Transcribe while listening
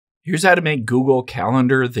Here's how to make Google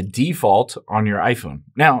Calendar the default on your iPhone.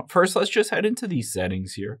 Now, first, let's just head into these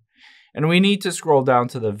settings here. And we need to scroll down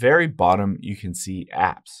to the very bottom. You can see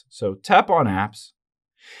apps. So tap on apps.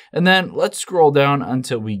 And then let's scroll down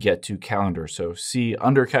until we get to calendar. So see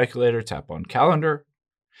under calculator, tap on calendar.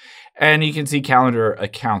 And you can see calendar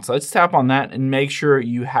accounts. Let's tap on that and make sure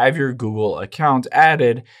you have your Google account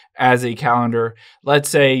added as a calendar. Let's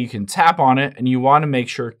say you can tap on it and you want to make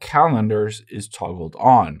sure calendars is toggled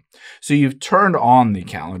on. So you've turned on the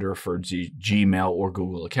calendar for Gmail or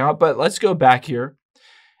Google account, but let's go back here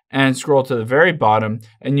and scroll to the very bottom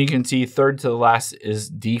and you can see third to the last is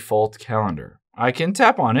default calendar. I can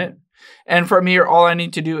tap on it. And from here, all I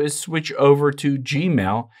need to do is switch over to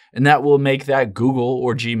Gmail, and that will make that Google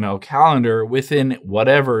or Gmail calendar within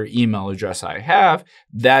whatever email address I have.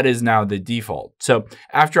 That is now the default. So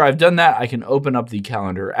after I've done that, I can open up the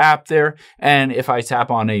calendar app there. And if I tap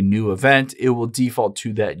on a new event, it will default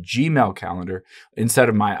to that Gmail calendar instead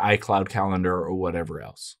of my iCloud calendar or whatever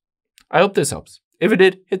else. I hope this helps. If it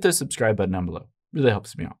did, hit the subscribe button down below. Really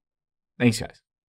helps me out. Thanks, guys.